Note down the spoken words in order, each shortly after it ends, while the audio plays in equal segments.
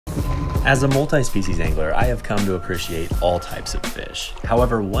As a multi-species angler, I have come to appreciate all types of fish.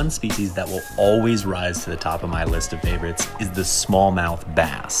 However, one species that will always rise to the top of my list of favorites is the smallmouth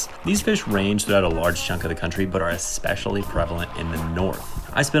bass. These fish range throughout a large chunk of the country, but are especially prevalent in the north.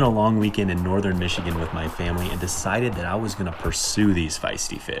 I spent a long weekend in northern Michigan with my family and decided that I was going to pursue these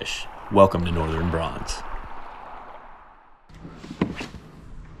feisty fish. Welcome to Northern Bronze.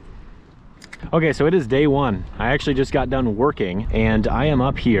 Okay, so it is day one. I actually just got done working and I am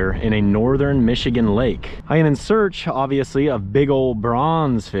up here in a northern Michigan lake. I am in search, obviously, of big old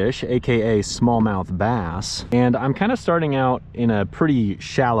bronze fish, aka smallmouth bass. And I'm kind of starting out in a pretty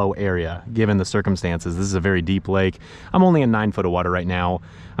shallow area, given the circumstances. This is a very deep lake. I'm only in 9 foot of water right now.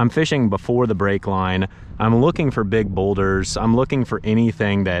 I'm fishing before the break line. I'm looking for big boulders. I'm looking for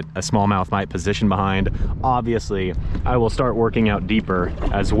anything that a smallmouth might position behind. Obviously, I will start working out deeper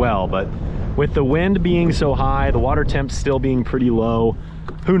as well, but with the wind being so high, the water temp still being pretty low,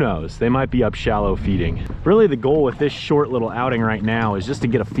 who knows? They might be up shallow feeding. Really, the goal with this short little outing right now is just to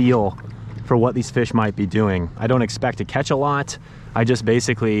get a feel for what these fish might be doing. I don't expect to catch a lot. I just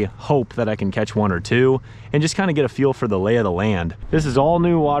basically hope that I can catch 1 or 2 and just kind of get a feel for the lay of the land. This is all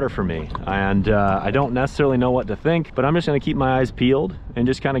new water for me, and I don't necessarily know what to think, but I'm just gonna keep my eyes peeled and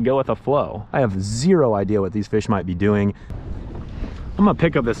just kind of go with the flow. I have zero idea what these fish might be doing. I'm gonna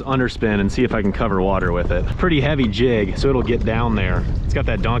pick up this underspin and see if I can cover water with it. Pretty heavy jig, so it'll get down there. It's got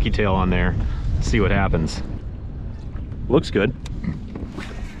that donkey tail on there. Let's see what happens. Looks good.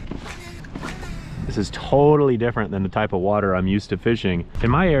 This is totally different than the type of water I'm used to fishing.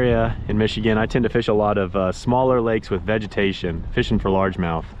 In my area in Michigan, I tend to fish a lot of smaller lakes with vegetation, fishing for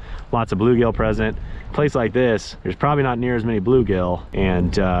largemouth. Lots of bluegill present. A place like this, there's probably not near as many bluegill,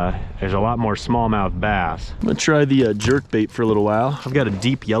 and there's a lot more smallmouth bass. I'm gonna try the jerkbait for a little while. I've got a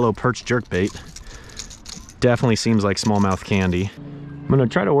deep yellow perch jerkbait. Definitely seems like smallmouth candy. I'm gonna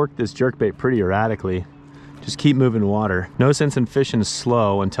try to work this jerkbait pretty erratically. Just keep moving water. No sense in fishing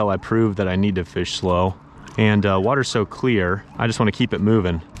slow until I prove that I need to fish slow. And water's so clear, I just want to keep it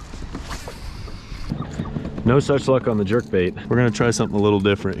moving. No such luck on the jerkbait. We're gonna try something a little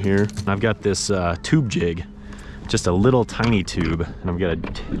different here. I've got this tube jig, just a little tiny tube, and I've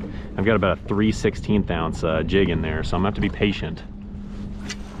got about a 3/16 ounce jig in there, so I'm gonna have to be patient.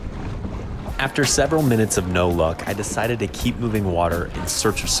 After several minutes of no luck, I decided to keep moving water in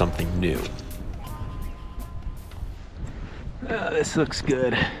search of something new. This looks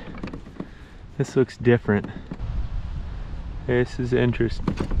good. This looks different. This is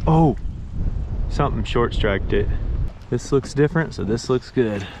interesting. Oh, something short striked it. This looks different, so this looks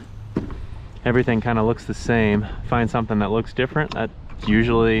good. Everything kind of looks the same. Find something that looks different, that's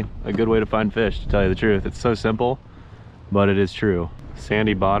usually a good way to find fish, to tell you the truth. It's so simple, but it is true.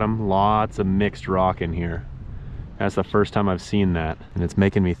 Sandy bottom, lots of mixed rock in here. That's the first time I've seen that, and it's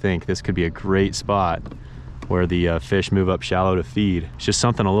making me think this could be a great spot where the fish move up shallow to feed. It's just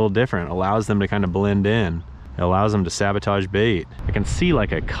something a little different. It allows them to kind of blend in. It allows them to sabotage bait. I can see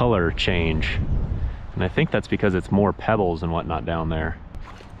like a color change, and I think that's because it's more pebbles and whatnot down there.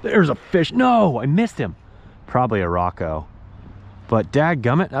 There's a fish. No, I missed him. Probably a Rocco. But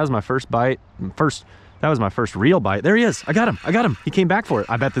dadgummit, that was my first bite. That was my first real bite. There he is. I got him. I got him. He came back for it.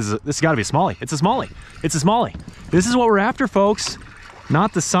 I bet this has got to be a smallie. It's a smallie. It's a smallie. This is what we're after, folks.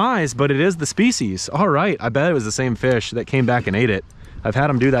 Not the size, but it is the species. All right, I bet it was the same fish that came back and ate it. I've had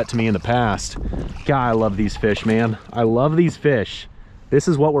them do that to me in the past. God, I love these fish, man. I love these fish. This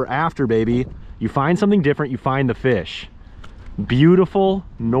is what we're after, baby. You find something different, you find the fish. Beautiful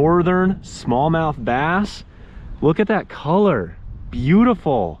northern smallmouth bass. Look at that color.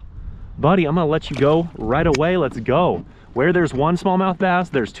 Beautiful. Buddy, I'm gonna let you go right away. Let's go. Where there's 1 smallmouth bass,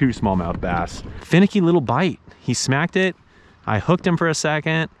 there's 2 smallmouth bass. Finicky little bite. He smacked it. I hooked him for a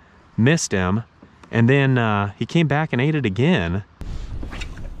second, missed him, and then he came back and ate it again.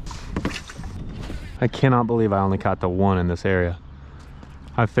 I cannot believe I only caught the 1 in this area.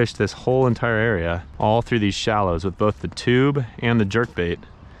 I fished this whole entire area, all through these shallows with both the tube and the jerkbait.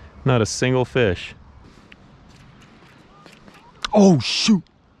 Not a single fish. Oh, shoot.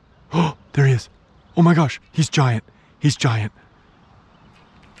 Oh, there he is. Oh my gosh, he's giant. He's giant.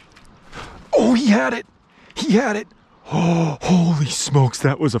 Oh, he had it. He had it. Oh, holy smokes,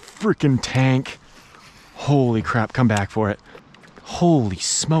 that was a freaking tank. Holy crap, come back for it. Holy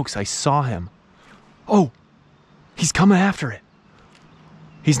smokes, I saw him. Oh, he's coming after it.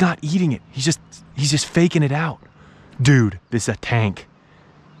 He's not eating it. He's just faking it out. Dude, this is a tank.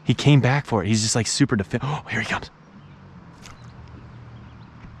 He came back for it. He's just like super defensive. Oh, here he comes.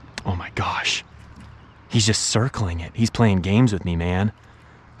 Oh my gosh. He's just circling it. He's playing games with me, man.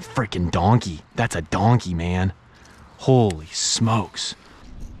 Freaking donkey. That's a donkey, man. Holy smokes.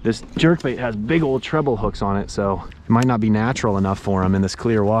 This jerkbait has big old treble hooks on it, so it might not be natural enough for him in this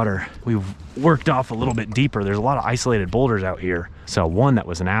clear water. We've worked off a little bit deeper. There's a lot of isolated boulders out here. So one that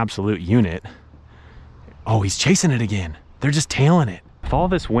was an absolute unit. Oh, he's chasing it again. They're just tailing it. With all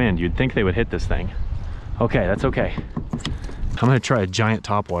this wind, you'd think they would hit this thing. Okay, that's okay. I'm gonna try a giant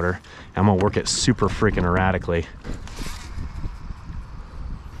topwater. I'm gonna work it super freaking erratically.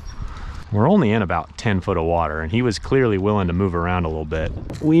 We're only in about 10 foot of water, and he was clearly willing to move around a little bit.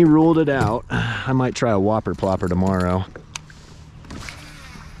 We ruled it out. I might try a whopper plopper tomorrow.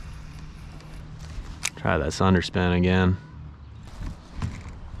 Try that underspin again.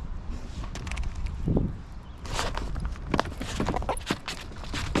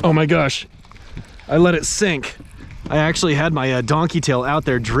 Oh my gosh, I let it sink. I actually had my donkey tail out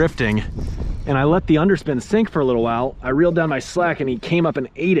there drifting, and I let the underspin sink for a little while. I reeled down my slack and he came up and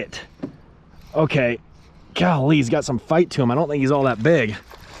ate it. Okay, golly, he's got some fight to him. I don't think he's all that big.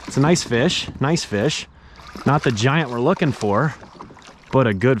 It's a nice fish, nice fish. Not the giant we're looking for, but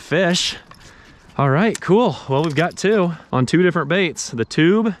a good fish. All right, cool. Well, we've got two on two different baits, the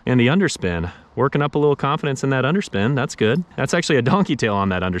tube and the underspin. Working up a little confidence in that underspin, that's good. That's actually a donkey tail on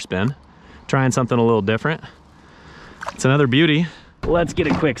that underspin. Trying something a little different. It's another beauty. Let's get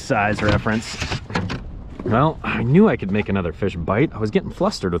a quick size reference. Well, I knew I could make another fish bite. I was getting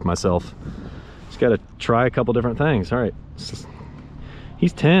flustered with myself. Just gotta try a couple different things. All right,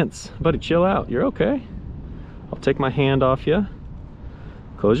 he's tense. Buddy, chill out, you're okay. I'll take my hand off you.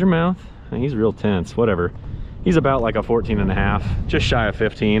 Close your mouth. He's real tense, whatever. He's about like a 14 and a half, just shy of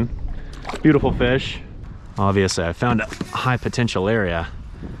 15. Beautiful fish. Obviously, I found a high potential area.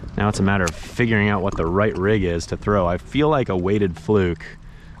 Now it's a matter of figuring out what the right rig is to throw. I feel like a weighted fluke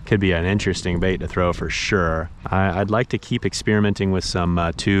could be an interesting bait to throw for sure. I'd like to keep experimenting with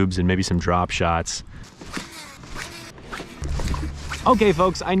some tubes and maybe some drop shots. Okay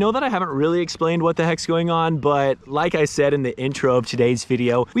folks, I know that I haven't really explained what the heck's going on, but like I said in the intro of today's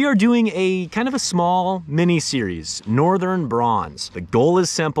video, we are doing a kind of a small mini series, Northern Bronze. The goal is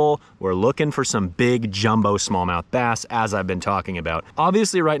simple. We're looking for some big jumbo smallmouth bass, as I've been talking about.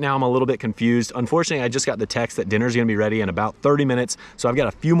 Obviously right now I'm a little bit confused. Unfortunately, I just got the text that dinner's gonna be ready in about 30 minutes, so I've got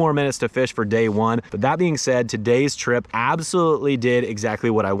a few more minutes to fish for day one. But that being said, today's trip absolutely did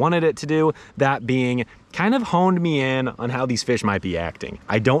exactly what I wanted it to do, that being kind of honed me in on how these fish might be acting.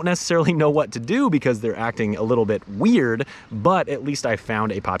 I don't necessarily know what to do because they're acting a little bit weird, but at least I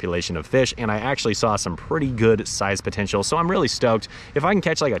found a population of fish and I actually saw some pretty good size potential. So I'm really stoked. If I can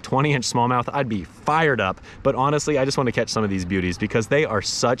catch like a 20-inch smallmouth, I'd be fired up. But honestly, I just want to catch some of these beauties because they are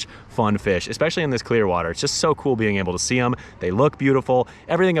such fun fish, especially in this clear water. It's just so cool being able to see them. They look beautiful.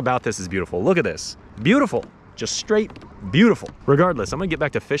 Everything about this is beautiful. Look at this. Beautiful. Just straight beautiful. Regardless, I'm gonna get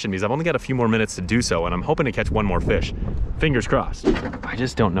back to fishing because I've only got a few more minutes to do so and I'm hoping to catch one more fish. Fingers crossed. I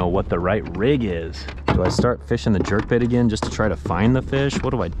just don't know what the right rig is. Do I start fishing the jerkbait again just to try to find the fish?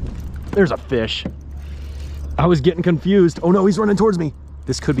 What do I... There's a fish. I was getting confused. Oh no, he's running towards me.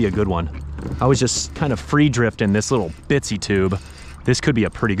 This could be a good one. I was just kind of free drifting this little bitsy tube. This could be a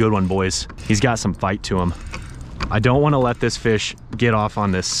pretty good one, boys. He's got some fight to him. I don't want to let this fish get off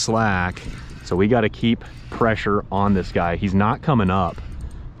on this slack, so we got to keep pressure on this guy. He's not coming up.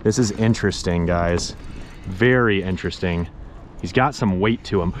 This is interesting, guys. Very interesting. He's got some weight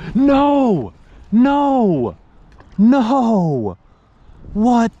to him. No! No! No!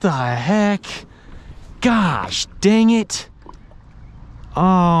 What the heck? Gosh, dang it.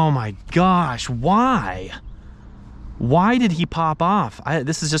 Oh my gosh, why? Why did he pop off?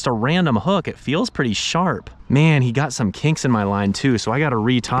 This is just a random hook. It feels pretty sharp. Man, he got some kinks in my line too, so I gotta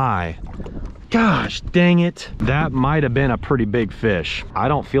retie. Gosh, dang it. That might have been a pretty big fish. I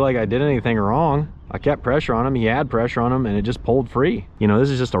don't feel like I did anything wrong. I kept pressure on him, he had pressure on him, and it just pulled free. You know, this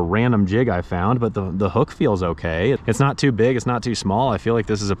is just a random jig I found, but the hook feels okay. It's not too big, it's not too small. I feel like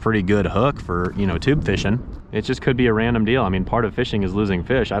this is a pretty good hook for, you know, tube fishing. It just could be a random deal. I mean, part of fishing is losing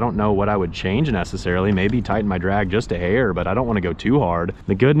fish. I don't know what I would change necessarily. Maybe tighten my drag just a hair, but I don't want to go too hard.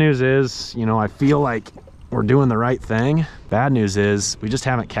 The good news is, you know, I feel like we're doing the right thing. Bad news is we just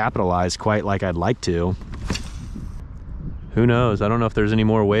haven't capitalized quite like I'd like to. Who knows? I don't know if there's any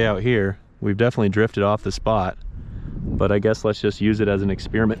more way out here. We've definitely drifted off the spot, but I guess let's just use it as an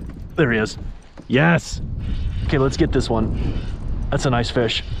experiment. There he is. Yes. Okay, let's get this one. That's a nice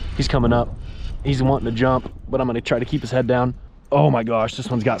fish. He's coming up. He's wanting to jump, but I'm gonna try to keep his head down. Oh my gosh,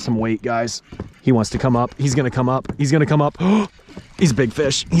 this one's got some weight, guys. He wants to come up. He's gonna come up. He's gonna come up. He's a big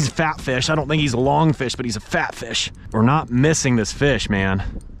fish. He's a fat fish. I don't think he's a long fish, but he's a fat fish. We're not missing this fish, man.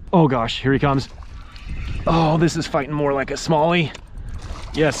 Oh gosh, here he comes. Oh, this is fighting more like a smallie.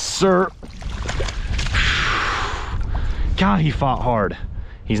 Yes, sir. God, he fought hard.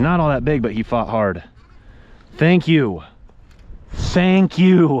 He's not all that big, but he fought hard. Thank you. Thank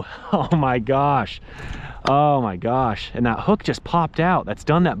you. Oh my gosh. Oh my gosh. And that hook just popped out. That's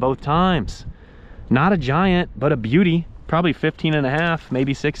done that both times. Not a giant, but a beauty. Probably 15 and a half,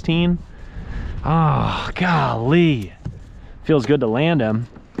 maybe 16. Oh, golly. Feels good to land him.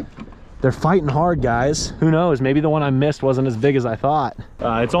 They're fighting hard, guys. Who knows? Maybe the one I missed wasn't as big as I thought.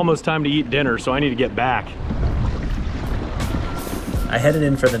 It's almost time to eat dinner, so I need to get back. I headed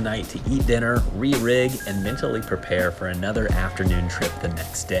in for the night to eat dinner, re-rig, and mentally prepare for another afternoon trip the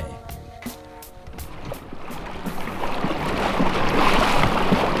next day.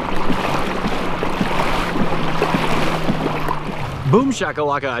 Boom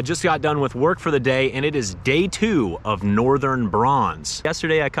shakalaka, I just got done with work for the day and it is day 2 of northern bronze.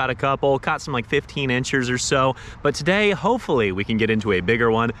 Yesterday I caught a couple, caught some like 15 inches or so, but today hopefully we can get into a bigger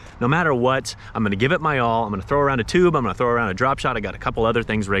one. No matter what, I'm gonna give it my all. I'm gonna throw around a tube, I'm gonna throw around a drop shot. I got a couple other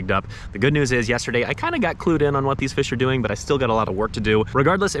things rigged up. The good news is yesterday I kind of got clued in on what these fish are doing, but I still got a lot of work to do.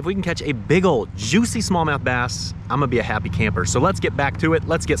 Regardless, if we can catch a big old juicy smallmouth bass, I'm gonna be a happy camper. So let's get back to it,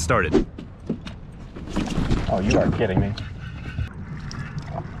 let's get started. Oh, you are kidding me.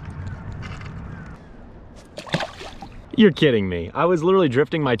 You're kidding me. I was literally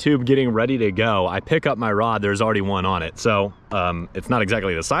drifting my tube, getting ready to go. I pick up my rod, there's already one on it. So it's not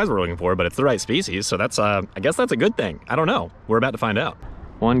exactly the size we're looking for, but it's the right species. So that's, I guess that's a good thing. I don't know. We're about to find out.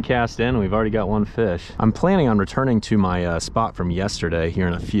 One cast in, we've already got one fish. I'm planning on returning to my spot from yesterday here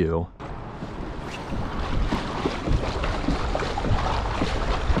in a few.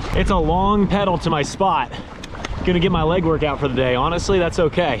 It's a long pedal to my spot. Gonna get my leg work out for the day. Honestly, that's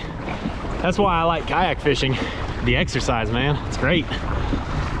okay. That's why I like kayak fishing. The exercise, man, it's great.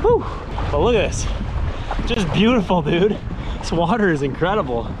 Whew. But look at this, just beautiful, dude. This water is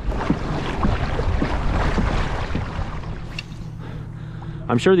incredible.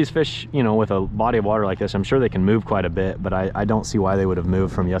 I'm sure these fish, you know, with a body of water like this, I'm sure they can move quite a bit, but I don't see why they would have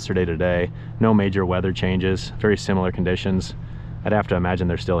moved from yesterday to today. No major weather changes, very similar conditions. I'd have to imagine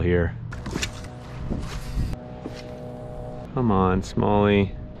they're still here. Come on,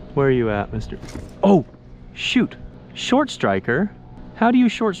 Smallie. Where are you at, mister? Oh! Shoot, short striker. How do you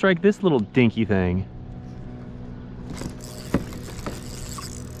short strike this little dinky thing?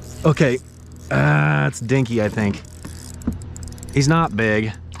 Okay, it's dinky, I think. He's not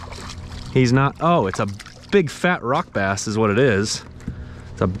big. He's not, oh, it's a big fat rock bass is what it is.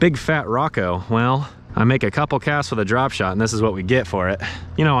 It's a big fat rocko. Well, I make a couple casts with a drop shot and this is what we get for it.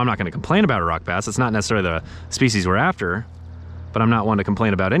 You know, I'm not gonna complain about a rock bass. It's not necessarily the species we're after, but I'm not one to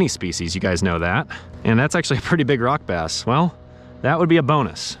complain about any species, you guys know that. And that's actually a pretty big rock bass. Well, that would be a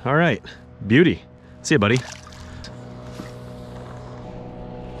bonus. All right, beauty. See ya, buddy.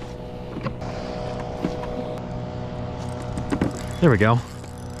 There we go.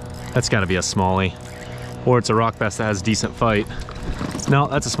 That's gotta be a smallie. Or it's a rock bass that has decent fight. No,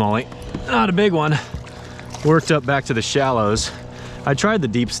 that's a smallie. Not a big one. Worked up back to the shallows. I tried the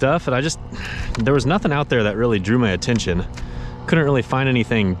deep stuff and there was nothing out there that really drew my attention. Couldn't really find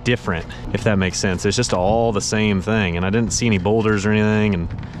anything different, if that makes sense. It's just all the same thing, and I didn't see any boulders or anything, and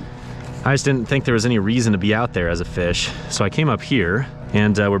I just didn't think there was any reason to be out there as a fish. So I came up here,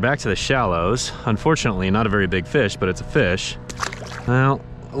 and we're back to the shallows. Unfortunately, not a very big fish, but it's a fish. Well,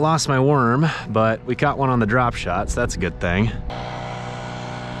 I lost my worm, but we caught one on the drop shot, so that's a good thing.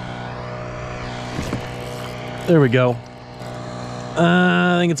 There we go.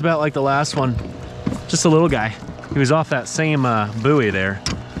 I think it's about like the last one. Just a little guy. He was off that same buoy there.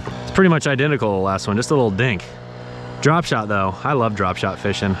 It's pretty much identical to the last one, just a little dink. Drop shot though, I love drop shot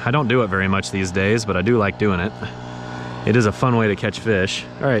fishing. I don't do it very much these days, but I do like doing it. It is a fun way to catch fish.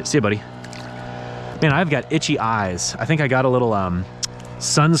 All right, see you, buddy. Man, I've got itchy eyes. I think I got a little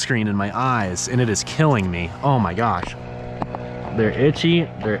sunscreen in my eyes and it is killing me. Oh my gosh. They're itchy,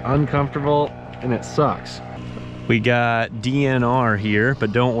 they're uncomfortable, and it sucks. We got DNR here,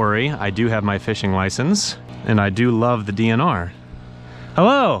 but don't worry, I do have my fishing license. And I do love the DNR.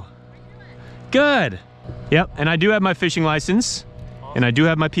 Hello. Good. Yep, and I do have my fishing license, and I do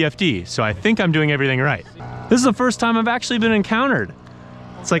have my PFD, so I think I'm doing everything right. This is the first time I've actually been encountered.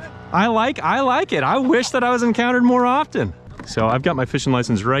 It's like, I like it. I wish that I was encountered more often. So I've got my fishing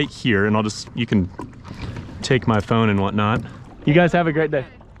license right here, and you can take my phone and whatnot. You guys have a great day.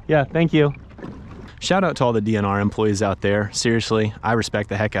 Yeah, thank you. Shout out to all the DNR employees out there. Seriously, I respect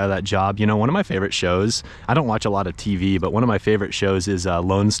the heck out of that job. You know, one of my favorite shows, I don't watch a lot of TV, but one of my favorite shows is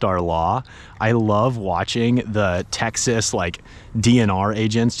Lone Star Law. I love watching the Texas like DNR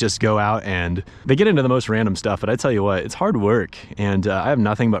agents just go out and they get into the most random stuff, but I tell you what, it's hard work. And I have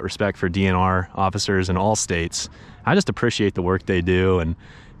nothing but respect for DNR officers in all states. I just appreciate the work they do. And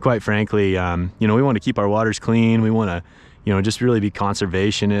quite frankly, you know, we want to keep our waters clean. We want to, you know, just really be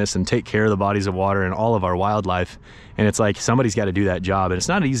conservationists and take care of the bodies of water and all of our wildlife. And it's like somebody's got to do that job, and it's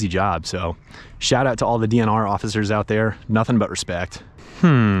not an easy job. So shout out to all the DNR officers out there. Nothing but respect.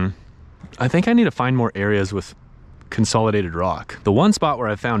 I think I need to find more areas with consolidated rock. The one spot where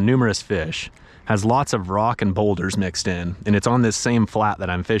I've found numerous fish has lots of rock and boulders mixed in, and it's on this same flat that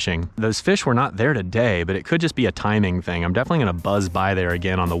I'm fishing. Those fish were not there today, but it could just be a timing thing. I'm definitely gonna buzz by there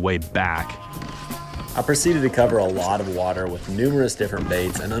again on the way back. I proceeded to cover a lot of water with numerous different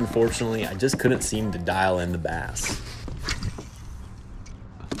baits, and unfortunately, I just couldn't seem to dial in the bass.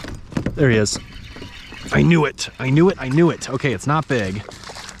 There he is. I knew it, I knew it, I knew it. Okay, it's not big.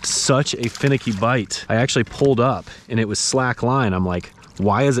 Such a finicky bite. I actually pulled up and it was slack line. I'm like,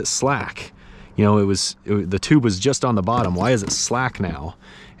 why is it slack? You know, the tube was just on the bottom. Why is it slack now?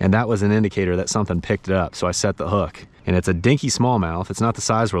 And that was an indicator that something picked it up. So I set the hook, and it's a dinky smallmouth. It's not the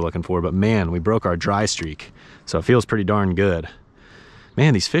size we're looking for, but man, we broke our dry streak. So it feels pretty darn good.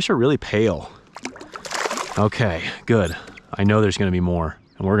 Man, these fish are really pale. Okay, good. I know there's gonna be more,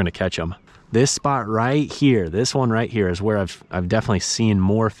 and we're gonna catch them. This spot right here, this one right here is where I've definitely seen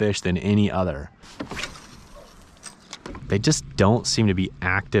more fish than any other. They just don't seem to be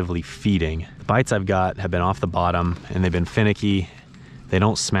actively feeding. The bites I've got have been off the bottom, and they've been finicky. They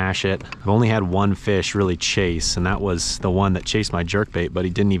don't smash it. I've only had one fish really chase, and that was the one that chased my jerkbait, but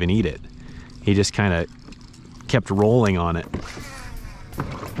he didn't even eat it. He just kind of kept rolling on it.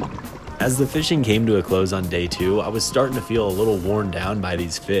 As the fishing came to a close on day 2, I was starting to feel a little worn down by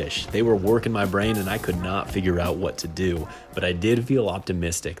these fish. They were working my brain and I could not figure out what to do, but I did feel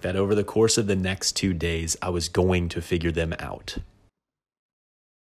optimistic that over the course of the next 2 days, I was going to figure them out.